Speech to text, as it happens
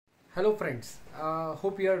Hello friends,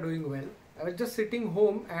 hope you are doing well. I was just sitting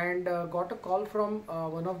home and got a call from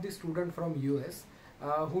one of the students from US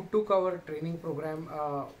who took our training program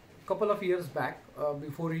a couple of years back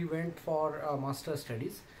before he went for master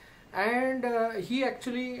studies, and he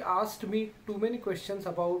actually asked me too many questions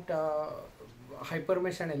about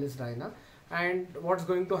Hypermesh and LS-DYNA and what's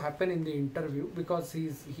going to happen in the interview, because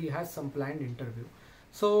he has some planned interview.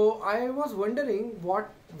 So I was wondering what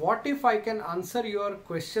if I can answer your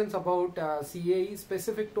questions about CAE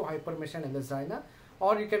specific to Hypermesh and LS-DYNA,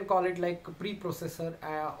 or you can call it like a preprocessor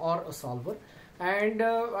or a solver, and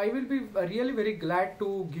I will be really very glad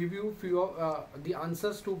to give you few the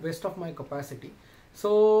answers to best of my capacity.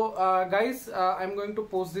 So guys, I'm going to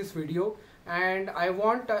post this video, and I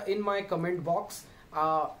want in my comment box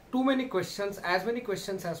too many questions, as many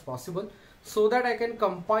questions as possible, so that I can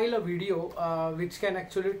compile a video which can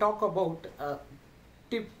actually talk about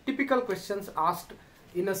typical questions asked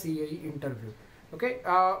in a CAE interview. Okay,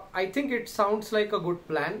 I think it sounds like a good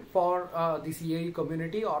plan for the CAE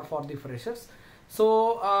community or for the freshers.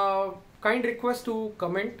 So kind request to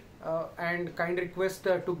comment and kind request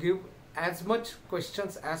to give as much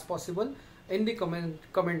questions as possible in the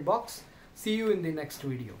comment box. See you in the next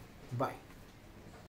video. Bye.